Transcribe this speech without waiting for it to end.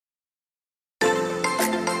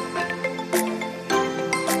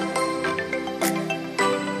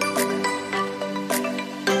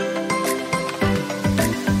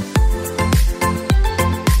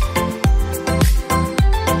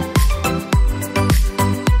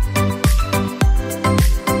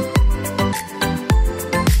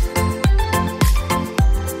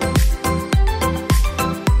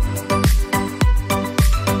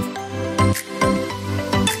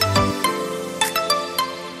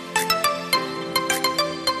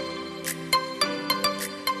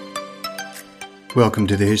Welcome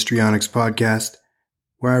to the Histrionics podcast,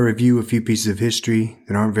 where I review a few pieces of history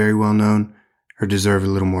that aren't very well known or deserve a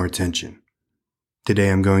little more attention. Today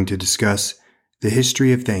I'm going to discuss the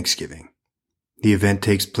history of Thanksgiving. The event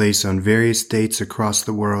takes place on various dates across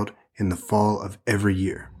the world in the fall of every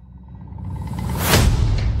year.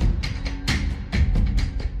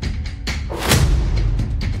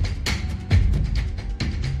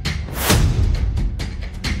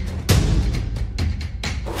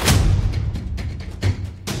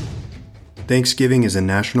 Thanksgiving is a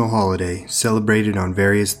national holiday celebrated on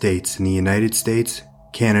various dates in the United States,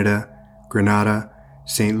 Canada, Grenada,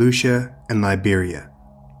 St. Lucia, and Liberia.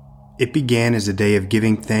 It began as a day of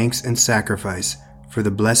giving thanks and sacrifice for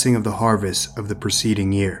the blessing of the harvest of the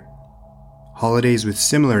preceding year. Holidays with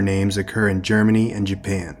similar names occur in Germany and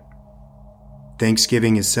Japan.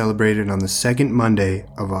 Thanksgiving is celebrated on the second Monday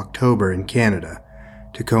of October in Canada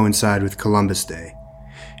to coincide with Columbus Day,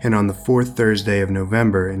 and on the fourth Thursday of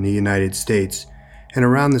November in the United States, and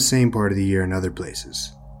around the same part of the year in other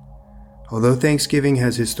places. Although Thanksgiving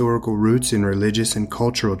has historical roots in religious and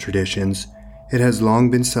cultural traditions, it has long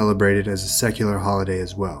been celebrated as a secular holiday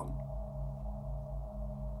as well.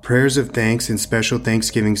 Prayers of thanks and special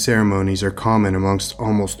Thanksgiving ceremonies are common amongst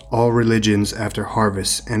almost all religions after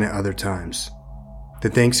harvests and at other times. The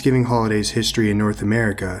Thanksgiving holiday's history in North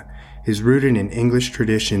America is rooted in English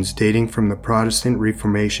traditions dating from the Protestant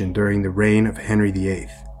Reformation during the reign of Henry VIII.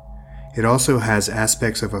 It also has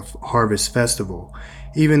aspects of a harvest festival,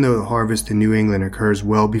 even though the harvest in New England occurs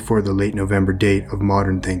well before the late November date of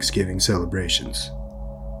modern Thanksgiving celebrations.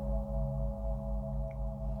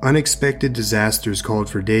 Unexpected disasters called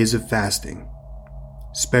for days of fasting.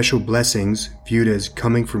 Special blessings, viewed as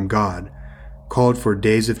coming from God, called for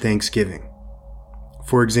days of thanksgiving.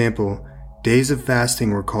 For example, days of fasting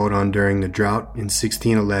were called on during the drought in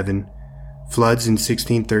 1611, floods in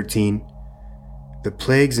 1613, the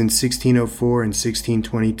plagues in 1604 and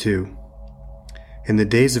 1622, and the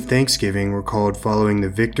days of Thanksgiving were called following the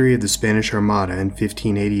victory of the Spanish Armada in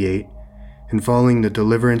 1588 and following the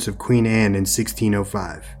deliverance of Queen Anne in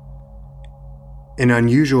 1605. An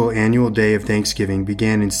unusual annual day of Thanksgiving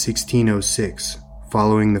began in 1606,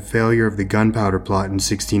 following the failure of the Gunpowder Plot in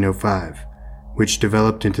 1605. Which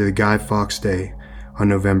developed into the Guy Fawkes Day on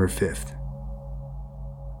November 5th.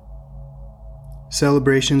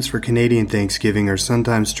 Celebrations for Canadian Thanksgiving are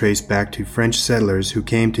sometimes traced back to French settlers who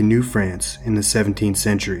came to New France in the 17th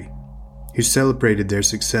century, who celebrated their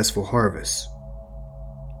successful harvests.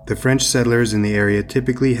 The French settlers in the area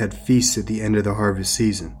typically had feasts at the end of the harvest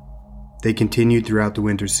season. They continued throughout the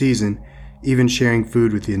winter season, even sharing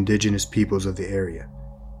food with the indigenous peoples of the area.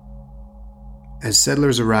 As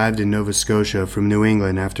settlers arrived in Nova Scotia from New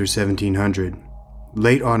England after 1700,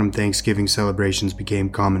 late autumn Thanksgiving celebrations became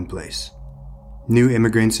commonplace. New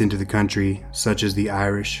immigrants into the country, such as the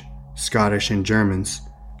Irish, Scottish, and Germans,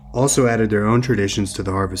 also added their own traditions to the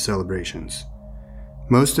harvest celebrations.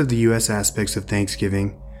 Most of the U.S. aspects of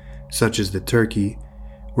Thanksgiving, such as the turkey,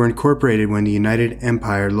 were incorporated when the United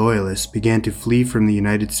Empire Loyalists began to flee from the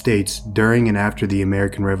United States during and after the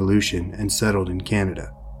American Revolution and settled in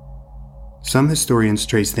Canada. Some historians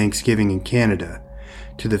trace Thanksgiving in Canada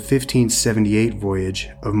to the 1578 voyage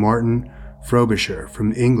of Martin Frobisher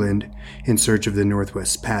from England in search of the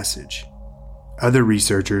Northwest Passage. Other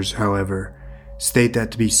researchers, however, state that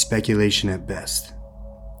to be speculation at best.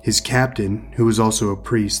 His captain, who was also a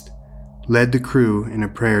priest, led the crew in a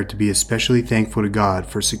prayer to be especially thankful to God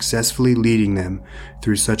for successfully leading them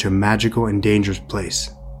through such a magical and dangerous place,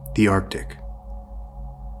 the Arctic.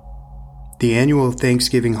 The annual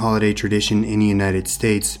Thanksgiving holiday tradition in the United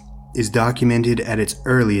States is documented at its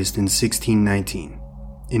earliest in 1619,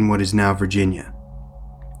 in what is now Virginia.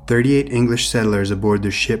 38 English settlers aboard the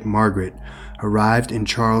ship Margaret arrived in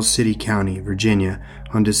Charles City County, Virginia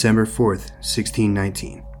on December 4,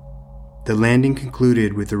 1619. The landing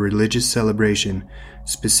concluded with a religious celebration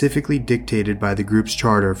specifically dictated by the group's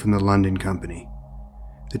charter from the London Company.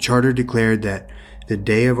 The charter declared that the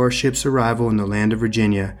day of our ship's arrival in the land of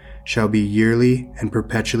Virginia shall be yearly and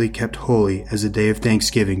perpetually kept holy as a day of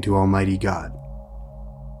thanksgiving to Almighty God.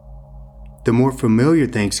 The more familiar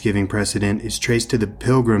Thanksgiving precedent is traced to the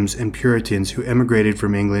Pilgrims and Puritans who emigrated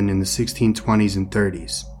from England in the 1620s and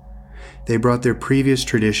 30s. They brought their previous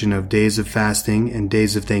tradition of days of fasting and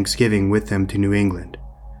days of Thanksgiving with them to New England.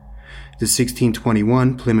 The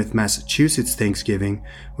 1621 Plymouth, Massachusetts Thanksgiving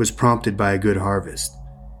was prompted by a good harvest.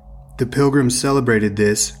 The Pilgrims celebrated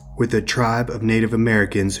this with a tribe of Native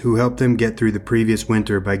Americans who helped them get through the previous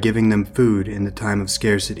winter by giving them food in the time of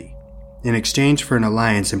scarcity, in exchange for an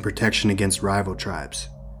alliance and protection against rival tribes.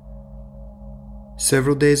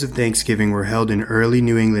 Several days of Thanksgiving were held in early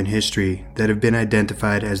New England history that have been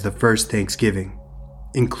identified as the first Thanksgiving,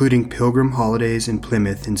 including Pilgrim holidays in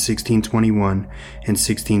Plymouth in 1621 and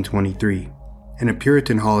 1623, and a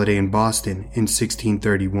Puritan holiday in Boston in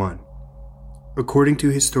 1631. According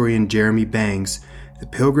to historian Jeremy Bangs, the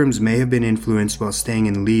Pilgrims may have been influenced while staying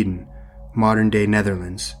in Leiden, modern-day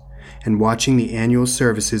Netherlands, and watching the annual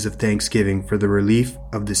services of Thanksgiving for the relief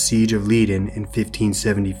of the Siege of Leiden in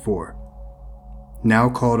 1574.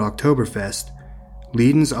 Now called Oktoberfest,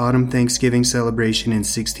 Leiden's autumn Thanksgiving celebration in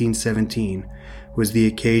 1617 was the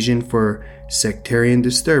occasion for sectarian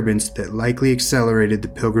disturbance that likely accelerated the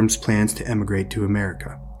Pilgrims' plans to emigrate to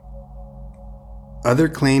America. Other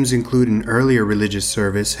claims include an earlier religious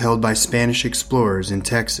service held by Spanish explorers in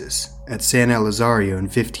Texas at San Elizario in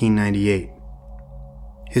 1598.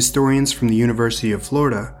 Historians from the University of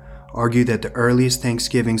Florida argue that the earliest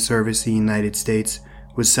Thanksgiving service in the United States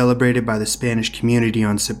was celebrated by the Spanish community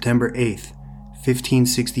on September 8,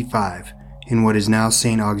 1565, in what is now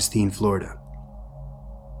St. Augustine, Florida.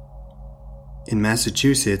 In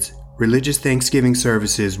Massachusetts, religious Thanksgiving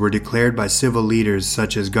services were declared by civil leaders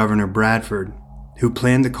such as Governor Bradford, who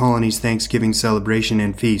planned the colony's Thanksgiving celebration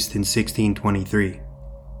and feast in 1623.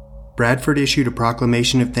 Bradford issued a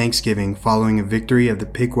proclamation of Thanksgiving following a victory of the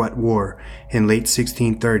Pequot War in late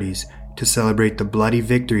 1630s to celebrate the bloody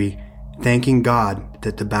victory, thanking God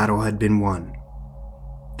that the battle had been won.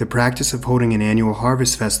 The practice of holding an annual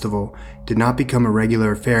harvest festival did not become a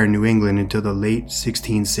regular affair in New England until the late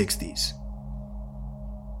 1660s.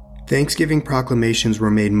 Thanksgiving proclamations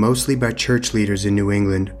were made mostly by church leaders in New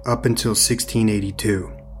England up until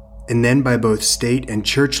 1682, and then by both state and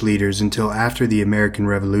church leaders until after the American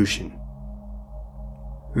Revolution.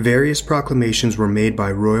 Various proclamations were made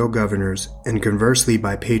by royal governors and conversely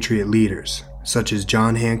by patriot leaders, such as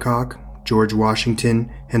John Hancock, George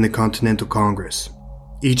Washington, and the Continental Congress,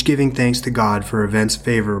 each giving thanks to God for events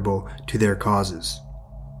favorable to their causes.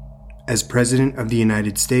 As President of the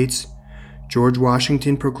United States, George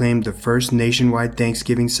Washington proclaimed the first nationwide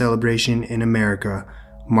Thanksgiving celebration in America,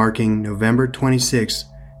 marking November 26,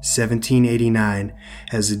 1789,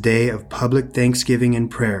 as a day of public thanksgiving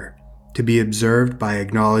and prayer, to be observed by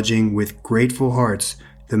acknowledging with grateful hearts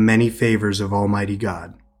the many favors of Almighty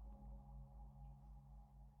God.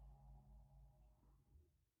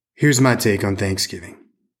 Here's my take on Thanksgiving.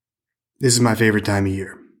 This is my favorite time of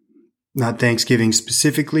year. Not Thanksgiving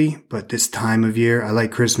specifically, but this time of year. I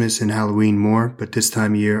like Christmas and Halloween more, but this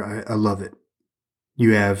time of year, I love it.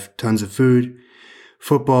 You have tons of food,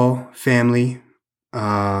 football, family,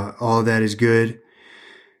 all of that is good.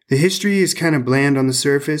 The history is kind of bland on the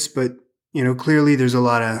surface, but, clearly there's a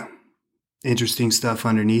lot of interesting stuff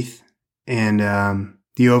underneath. And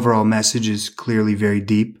the overall message is clearly very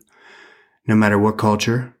deep, no matter what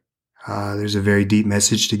culture. There's a very deep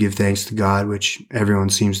message to give thanks to God, which everyone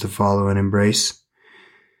seems to follow and embrace.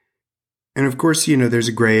 And of course, there's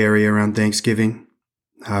a gray area around Thanksgiving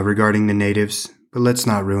regarding the natives, but let's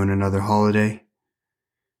not ruin another holiday.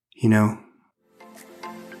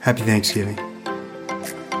 Happy Thanksgiving.